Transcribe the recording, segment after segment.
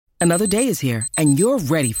Another day is here, and you're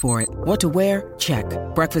ready for it. What to wear? Check.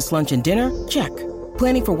 Breakfast, lunch, and dinner? Check.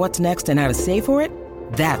 Planning for what's next and how to save for it?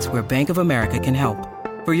 That's where Bank of America can help.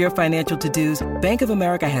 For your financial to-dos, Bank of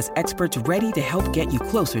America has experts ready to help get you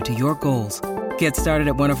closer to your goals. Get started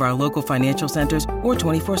at one of our local financial centers or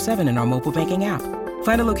 24/7 in our mobile banking app.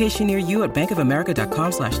 Find a location near you at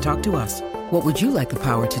bankofamerica.com/talktous. What would you like the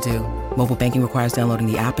power to do? Mobile banking requires downloading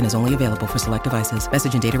the app and is only available for select devices.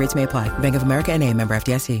 Message and data rates may apply. Bank of America N.A., member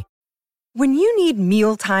FDIC. When you need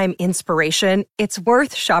mealtime inspiration, it's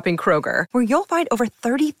worth shopping Kroger, where you'll find over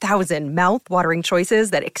 30,000 mouth-watering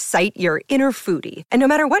choices that excite your inner foodie. And no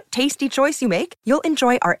matter what tasty choice you make, you'll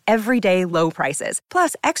enjoy our everyday low prices,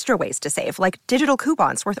 plus extra ways to save, like digital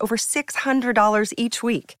coupons worth over $600 each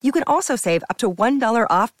week. You can also save up to $1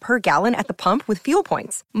 off per gallon at the pump with fuel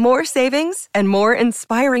points. More savings and more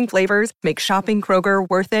inspiring flavors make shopping Kroger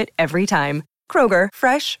worth it every time. Kroger,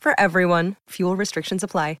 fresh for everyone. Fuel restrictions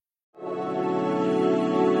apply.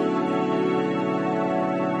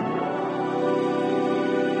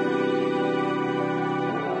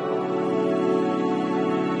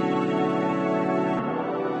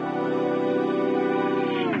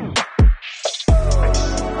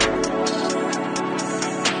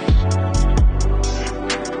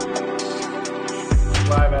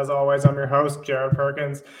 As always, I'm your host, Jared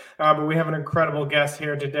Perkins, but we have an incredible guest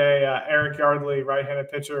here today, Eric Yardley, right-handed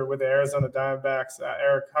pitcher with the Arizona Diamondbacks.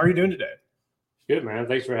 Eric, how are you doing today? Good, man.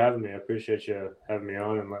 Thanks for having me. I appreciate you having me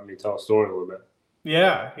on and letting me tell a story a little bit.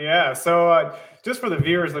 Yeah. So just for the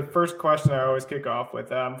viewers, the first question I always kick off with,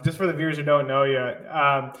 just for the viewers who don't know you,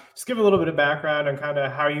 just give a little bit of background on kind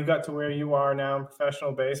of how you got to where you are now in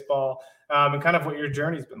professional baseball, and kind of what your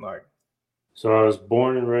journey's been like. So I was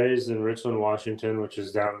born and raised in Richland, Washington, which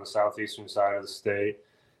is down on the southeastern side of the state.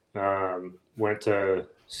 Went to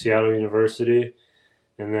Seattle University,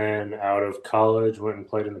 and then out of college went and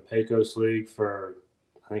played in the Pecos League for,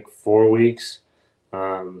 I think, 4 weeks.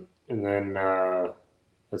 And then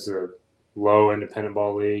that's a low independent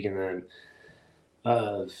ball league. And then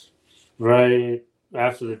right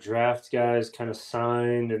after the draft, guys kind of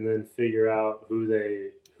signed and then figure out who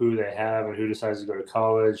they have and who decides to go to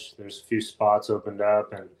college. There's a few spots opened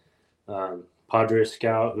up, and Padres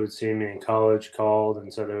scout who had seen me in college called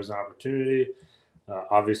and said there was an opportunity.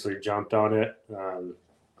 Obviously jumped on it.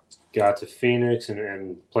 Got to Phoenix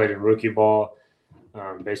and played in rookie ball,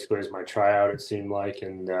 basically as my tryout, it seemed like.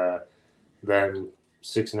 And then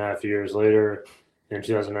 6.5 years later, in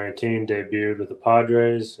 2019, debuted with the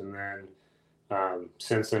Padres. And then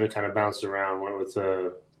since then, it kind of bounced around. Went with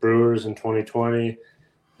the Brewers in 2020.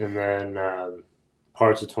 And then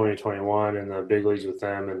parts of 2021 in the big leagues with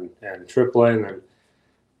them and AAA, and then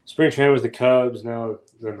spring training with the Cubs, now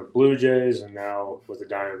then the Blue Jays, and now with the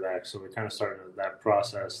Diamondbacks. So we're kind of starting that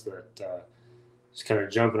process that just kind of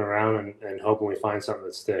jumping around and hoping we find something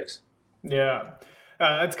that sticks. Yeah.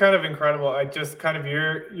 It's kind of incredible. I just kind of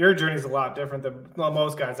your journey is a lot different than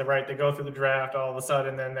most guys, right? They go through the draft all of a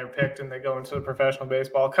sudden, then they're picked and they go into the professional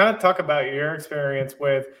baseball. Kind of talk about your experience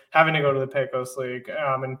with having to go to the Pecos League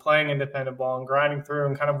and playing independent ball and grinding through,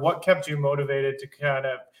 and kind of what kept you motivated to kind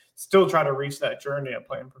of still try to reach that journey of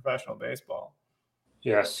playing professional baseball.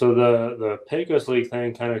 Yeah, so the Pecos League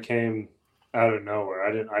thing kind of came out of nowhere.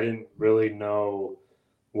 I didn't really know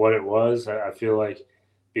what it was. I feel like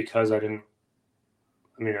because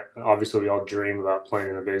obviously we all dream about playing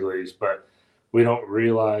in the big leagues, but we don't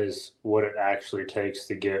realize what it actually takes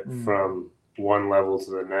to get from one level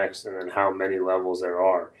to the next and then how many levels there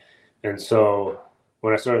are. And so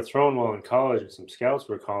when I started throwing well in college and some scouts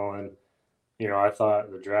were calling, I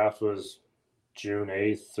thought the draft was June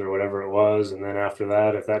 8th or whatever it was. And then after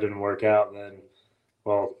that, if that didn't work out, then,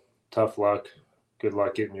 well, tough luck. Good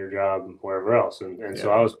luck getting your job wherever else. And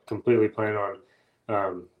so I was completely planning on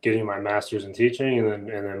getting my master's in teaching and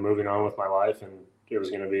then moving on with my life, and it was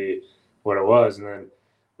going to be what it was. And then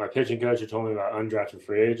my pitching coach had told me about undrafted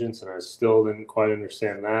free agents, and I still didn't quite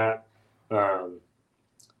understand that. A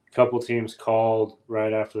couple teams called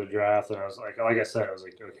right after the draft, and I was like I said, I was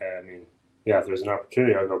like, okay, if there's an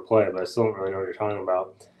opportunity, I'll go play, but I still don't really know what you're talking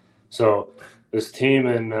about. So this team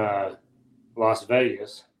in Las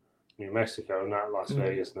Vegas, New Mexico, not Las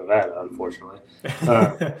Vegas, Nevada, unfortunately,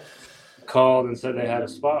 called and said they had a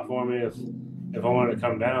spot for me if I wanted to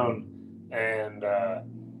come down. And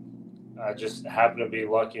I just happened to be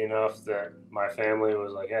lucky enough that my family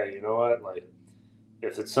was like, hey, you know what? Like,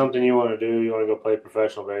 if it's something you want to do, you want to go play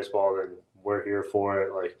professional baseball, then we're here for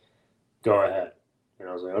it. Like, go ahead. And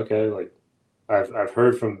I was like, okay. Like, I've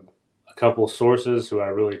heard from a couple sources who I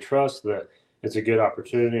really trust that it's a good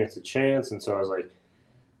opportunity, it's a chance. And so I was like,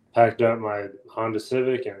 packed up my Honda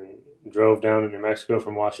Civic and drove down to New Mexico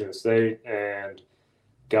from Washington State and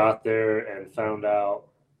got there and found out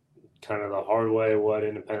kind of the hard way what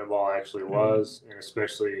independent ball actually was, and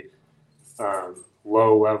especially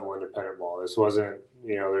low-level independent ball. This wasn't,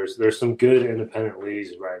 there's some good independent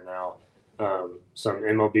leagues right now, some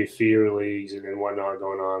MLB feeder leagues and whatnot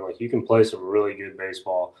going on. Like, you can play some really good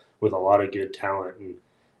baseball with a lot of good talent,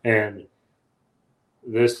 and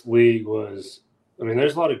this league was,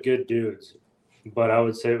 there's a lot of good dudes, but I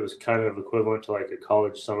would say it was kind of equivalent to like a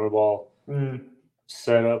college summer ball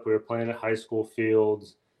setup. We were playing at high school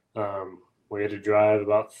fields. We had to drive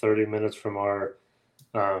about 30 minutes from our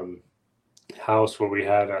house, where we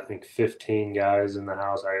had, I think, 15 guys in the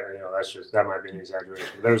house. That might be an exaggeration,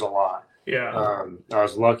 but there's a lot. Yeah. I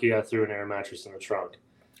was lucky I threw an air mattress in the trunk.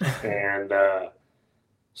 And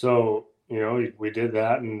so, we did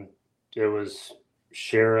that, and it was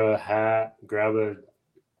share a hat, grab a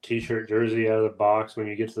t-shirt, jersey out of the box when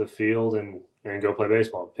you get to the field, and go play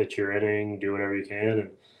baseball, pitch your inning, do whatever you can.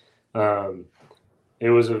 And it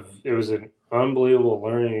was an unbelievable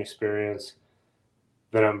learning experience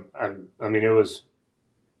that it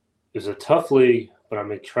was a tough league, but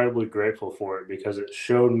I'm incredibly grateful for it, because it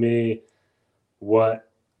showed me what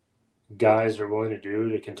guys are willing to do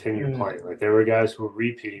to continue playing. Like, there were guys who were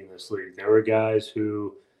repeating this league. There were guys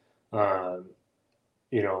who,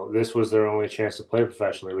 this was their only chance to play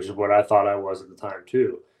professionally, which is what I thought I was at the time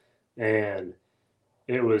too. And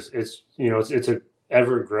it's a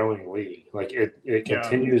ever growing league. Like, it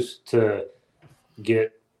continues to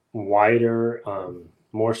get wider.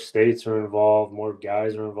 More states are involved, more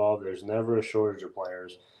guys are involved. There's never a shortage of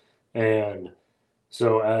players. And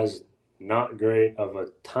so, as not great of a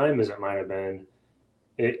time as it might have been,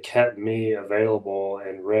 it kept me available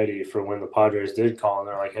and ready for when the Padres did call, and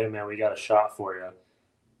they're like, "Hey man, we got a shot for you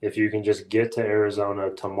if you can just get to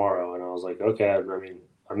Arizona tomorrow." And I was like, okay,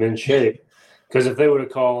 I'm in shape. Because if they would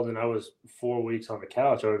have called and I was 4 weeks on the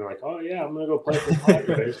couch, I would have been like, oh yeah, I'm going to go play for the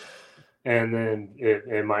Padres. And then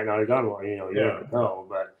it might not have gone well. You never know.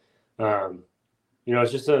 But,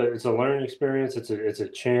 it's a learning experience. It's a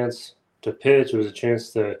chance to pitch. It was a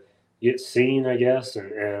chance to get seen, I guess.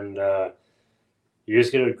 And you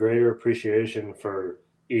just get a greater appreciation for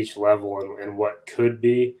each level and what could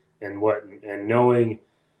be, and knowing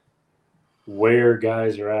where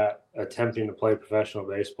guys are at attempting to play professional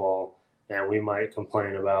baseball, and we might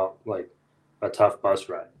complain about like a tough bus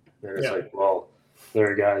ride. And it's like, well,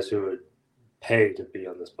 there are guys who would pay to be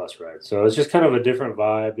on this bus ride. So it's just kind of a different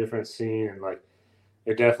vibe, different scene. And like,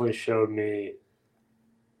 it definitely showed me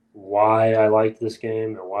why I like this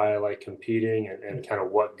game and why I like competing, and kind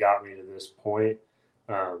of what got me to this point.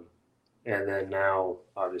 And then now,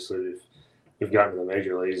 obviously, we've gotten to the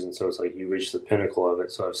major leagues, and so it's like you reach the pinnacle of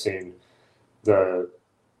it. So I've seen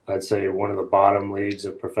I'd say one of the bottom leagues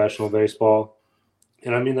of professional baseball,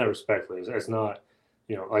 and I mean that respectfully. It's not,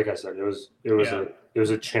 like I said, it was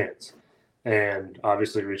a chance, and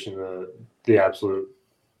obviously reaching the absolute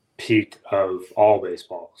peak of all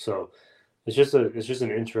baseball. So it's just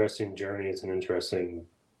an interesting journey. It's an interesting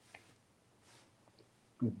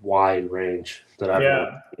wide range that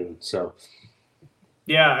I've been in. So.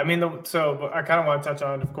 Yeah, so I kind of want to touch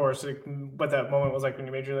on, of course, what that moment was like when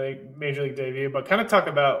you major league debut, but kind of talk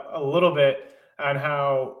about a little bit on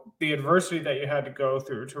how the adversity that you had to go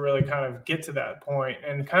through to really kind of get to that point,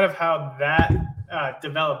 and kind of how that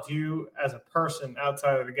developed you as a person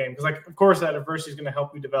outside of the game. Because, like, of course, that adversity is going to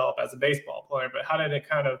help you develop as a baseball player, but how did it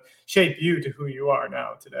kind of shape you to who you are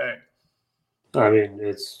now today?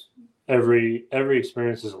 It's every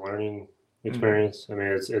experience is a learning experience.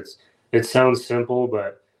 It sounds simple,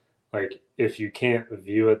 but like, if you can't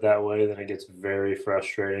view it that way, then it gets very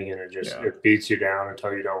frustrating, and it beats you down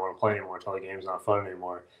until you don't want to play anymore, until the game's not fun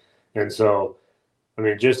anymore. And so,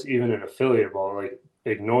 just even in affiliate ball, like,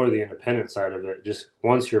 ignore the independent side of it. Just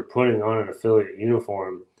once you're putting on an affiliate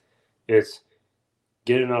uniform, it's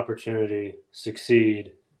get an opportunity,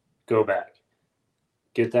 succeed, go back.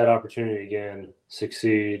 Get that opportunity again,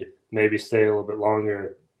 succeed, maybe stay a little bit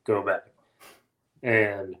longer, go back.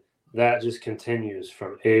 And that just continues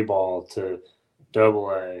from A ball to double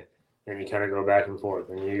A, and you kind of go back and forth,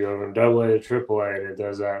 and you go from double A to triple A, and it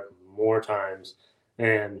does that more times.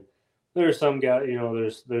 And there's some guys,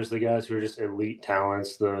 there's the guys who are just elite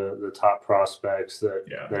talents, the top prospects that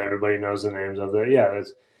everybody knows the names of.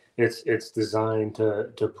 It's designed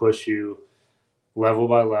to push you level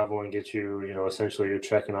by level and get you, essentially you're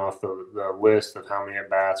checking off the list of how many at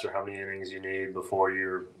bats or how many innings you need before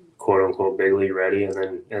you're quote unquote big league ready,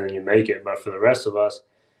 and then you make it. But for the rest of us,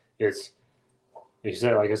 it's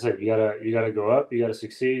like I said, you gotta go up, you gotta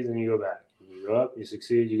succeed, then you go back. You go up, you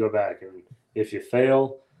succeed, you go back. And if you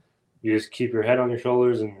fail, you just keep your head on your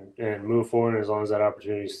shoulders and move forward. And as long as that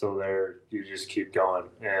opportunity is still there, you just keep going.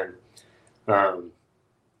 And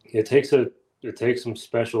it takes some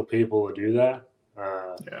special people to do that.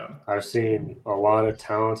 I've seen a lot of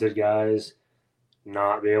talented guys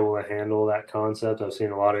not be able to handle that concept. I've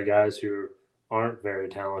seen a lot of guys who aren't very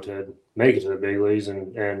talented make it to the big leagues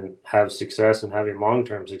and have success and having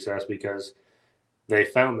long-term success because they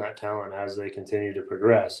found that talent as they continue to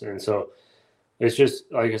progress. And so it's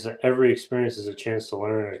just, like I said, every experience is a chance to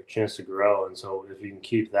learn, a chance to grow. And so if you can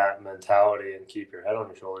keep that mentality and keep your head on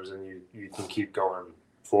your shoulders, then you can keep going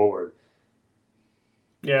forward.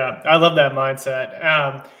 Yeah, I love that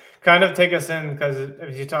mindset. Kind of take us in, because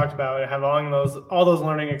as you talked about, have all those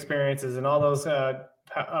learning experiences and all those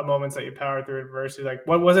moments that you powered through adversity. Like,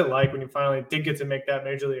 what was it like when you finally did get to make that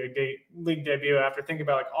major league debut after thinking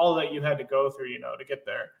about like all that you had to go through, to get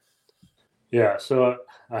there? Yeah, so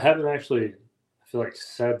I haven't actually, I feel like,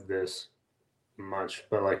 said this much,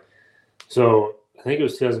 but so I think it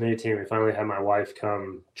was 2018. We finally had my wife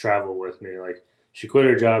come travel with me. Like, she quit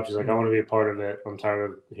her job. She's like, I want to be a part of it. I'm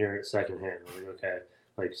tired of hearing it secondhand. I'm like, okay,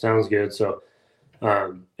 sounds good. So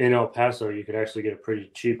in El Paso, you could actually get a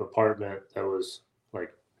pretty cheap apartment that was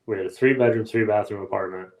we had a 3-bedroom, 3-bathroom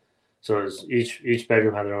apartment. So it was each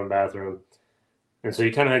bedroom had their own bathroom. And so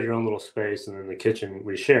you kind of had your own little space, and then the kitchen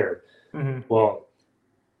we shared. Mm-hmm. Well,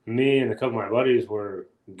 me and a couple of my buddies were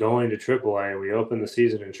going to AAA. We opened the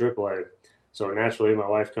season in AAA. So naturally, my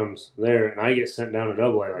wife comes there, and I get sent down to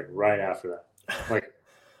AA right after that,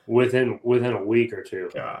 within a week or two.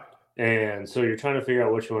 God. And so you're trying to figure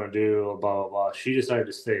out what you want to do, blah, blah, blah. She decided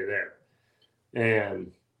to stay there.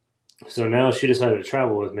 And so now she decided to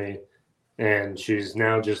travel with me, and she's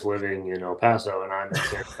now just living in El Paso, and I'm in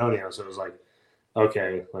San Antonio. So it was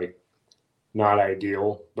okay, not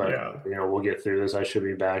ideal, but we'll get through this. I should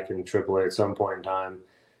be back in AAA at some point in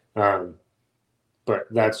time. But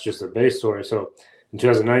that's just a base story. So in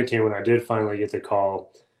 2019, when I did finally get the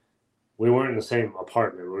call, we weren't in the same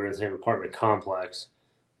apartment. We were in the same apartment complex.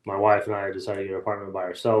 My wife and I decided to get an apartment by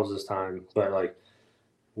ourselves this time, but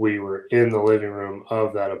we were in the living room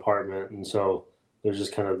of that apartment. And so there's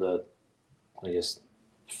just kind of the, I guess,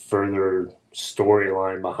 further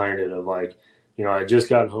storyline behind it of I had just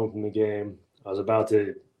gotten home from the game. I was about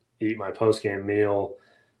to eat my post-game meal,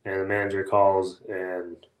 and the manager calls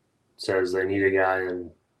and says they need a guy in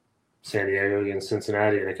San Diego against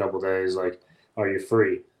Cincinnati in a couple of days. Are you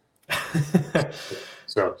free?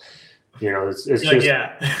 So, it's just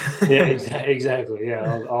yeah, exactly.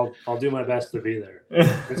 Yeah, I'll do my best to be there.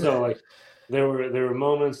 And so there were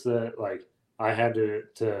moments that I had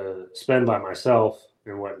to spend by myself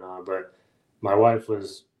and whatnot, but my wife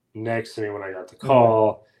was next to me when I got the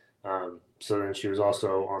call. So then she was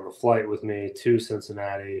also on the flight with me to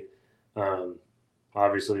Cincinnati.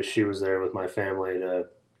 Obviously she was there with my family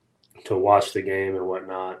to watch the game and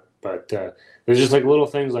whatnot. But there's just little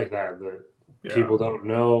things like that people don't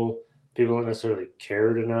know. People don't necessarily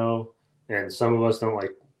care to know. And some of us don't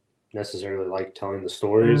necessarily like telling the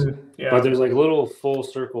stories. But there's little full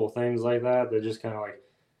circle things like that just kind of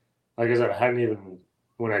like I said, I hadn't even,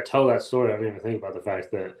 when I tell that story, I didn't even think about the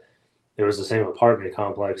fact that it was the same apartment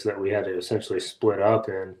complex that we had to essentially split up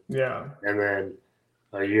in. Yeah. And then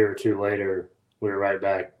a year or two later, we were right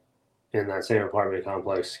back in that same apartment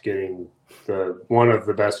complex getting one of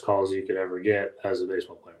the best calls you could ever get as a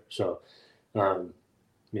baseball player. So,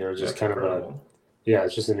 just That's kind incredible. of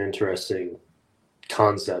it's just an interesting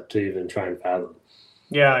concept to even try and fathom.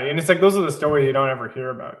 Yeah, and it's those are the stories you don't ever hear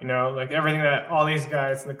about, everything that all these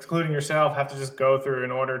guys, including yourself, have to just go through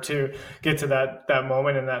in order to get to that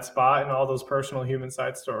moment in that spot, and all those personal human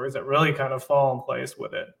side stories that really kind of fall in place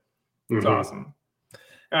with it. It's awesome.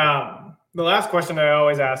 The last question I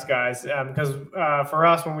always ask guys, because for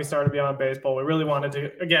us, when we started Beyond Baseball, we really wanted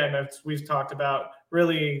to, again, as we've talked about,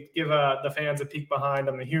 really give the fans a peek behind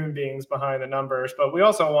them, the human beings behind the numbers. But we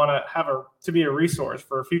also want to be a resource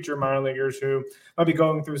for future minor leaguers who might be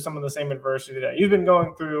going through some of the same adversity that you've been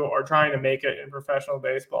going through or trying to make it in professional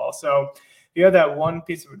baseball. So if you had that one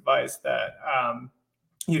piece of advice that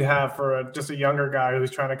you'd have for just a younger guy who's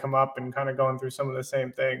trying to come up and kind of going through some of the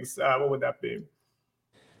same things, what would that be?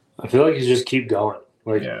 I feel you just keep going.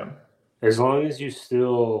 As long as you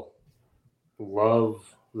still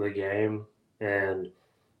love the game and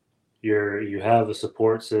you have a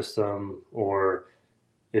support system, or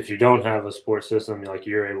if you don't have a support system,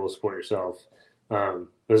 you're able to support yourself. But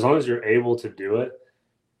as long as you're able to do it,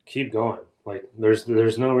 keep going. There's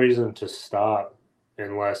no reason to stop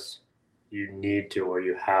unless you need to or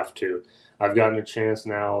you have to. I've gotten a chance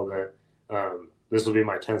now that this will be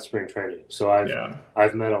my 10th spring training. So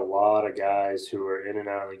I've met a lot of guys who are in and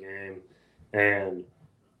out of the game, and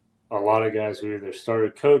a lot of guys who either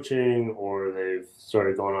started coaching or they've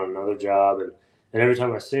started going on another job. And every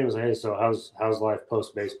time I see them, I say, hey, so how's life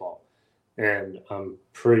post baseball? And I'm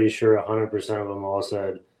pretty sure 100% of them all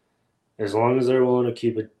said, as long as they're willing to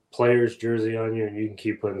keep a player's jersey on you and you can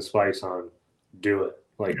keep putting spikes on, do it.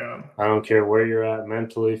 Like, I don't care where you're at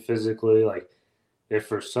mentally, physically. Like, if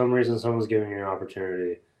for some reason someone's giving you an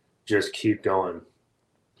opportunity, just keep going.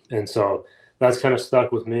 And so that's kind of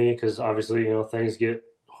stuck with me because obviously, things get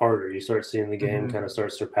harder. You start seeing the game kind of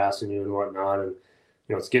start surpassing you and whatnot. And,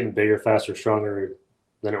 it's getting bigger, faster, stronger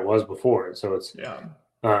than it was before. And so it's,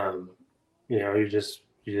 you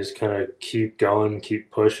just kind of keep going,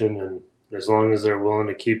 keep pushing. And as long as they're willing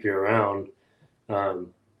to keep you around,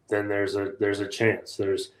 then there's a chance.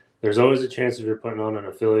 There's always a chance if you're putting on an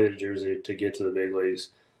affiliated jersey to get to the big leagues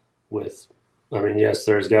yes,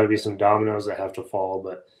 there's got to be some dominoes that have to fall,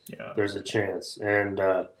 but there's a chance. And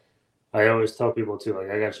I always tell people too, like,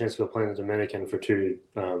 I got a chance to go play in the Dominican for 2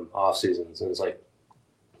 off seasons. And it's like,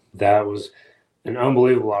 that was an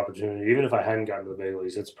unbelievable opportunity. Even if I hadn't gotten to the big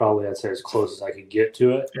leagues, it's probably, I'd say, as close as I could get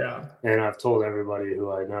to it. Yeah. And I've told everybody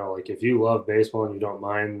who I know, like, if you love baseball and you don't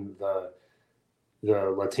mind the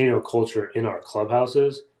Latino culture in our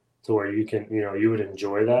clubhouses to where you can, you would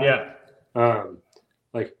enjoy that. Yeah.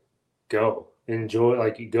 Go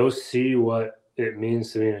enjoy, go see what it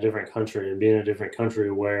means to be in a different country and be in a different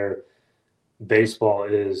country where baseball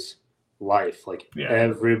is life.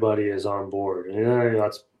 Everybody is on board. And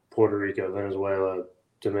that's Puerto Rico, Venezuela,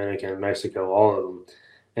 Dominican, Mexico, all of them.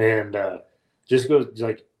 And just go,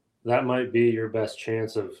 that might be your best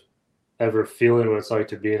chance of ever feeling what it's like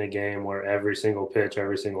to be in a game where every single pitch,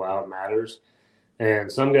 every single out matters.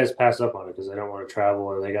 And some guys pass up on it because they don't want to travel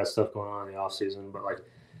or they got stuff going on in the off season. But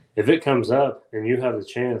if it comes up and you have the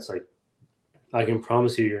chance, I can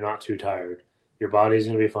promise you're not too tired. Your body's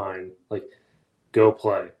going to be fine. Go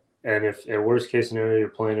play. And if at worst case scenario, you're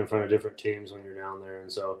playing in front of different teams when you're down there.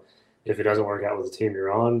 And so if it doesn't work out with the team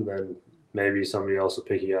you're on, then maybe somebody else will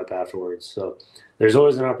pick you up afterwards. So there's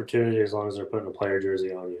always an opportunity as long as they're putting a player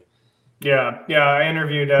jersey on you. Yeah. I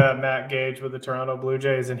interviewed Matt Gage with the Toronto Blue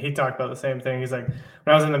Jays, and he talked about the same thing. He's like, when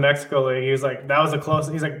I was in the Mexico League, he was like, that was the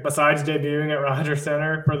closest. He's like, besides debuting at Rogers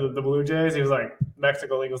Center for the Blue Jays, he was like,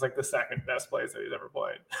 Mexico League was the second best place that he's ever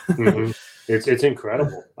played. It's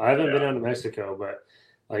incredible. I haven't been down to Mexico, but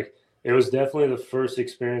it was definitely the first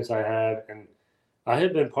experience I had. And I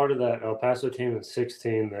had been part of that El Paso team in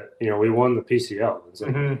 2016 that, we won the PCL. It's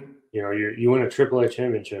you win a AAA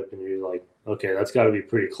championship and you're like, okay, that's got to be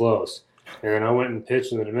pretty close. And then I went and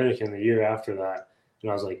pitched in the Dominican the year after that. And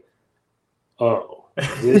I was like, oh,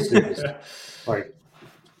 this is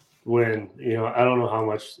when, I don't know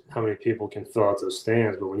how many people can fill out those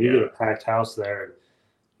stands, but when you get a packed house there,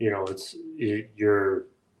 it's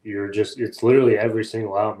literally every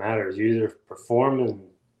single out matters. You either perform and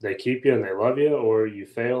they keep you and they love you, or you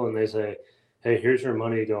fail and they say, hey, here's your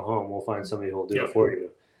money, go home. We'll find somebody who will do it for you.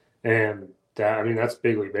 And that's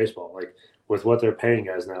big league baseball. With what they're paying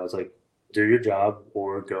guys now, it's do your job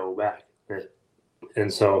or go back.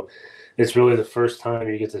 And so it's really the first time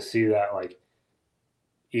you get to see that,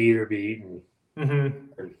 eat or be eaten. And,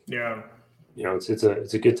 it's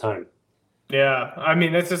a good time. Yeah.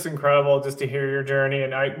 It's just incredible just to hear your journey.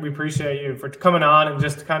 And we appreciate you for coming on and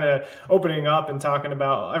just kind of opening up and talking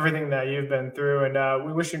about everything that you've been through. And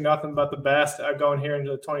we wish you nothing but the best going here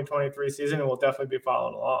into the 2023 season, and we'll definitely be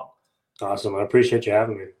following along. Awesome. I appreciate you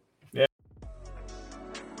having me.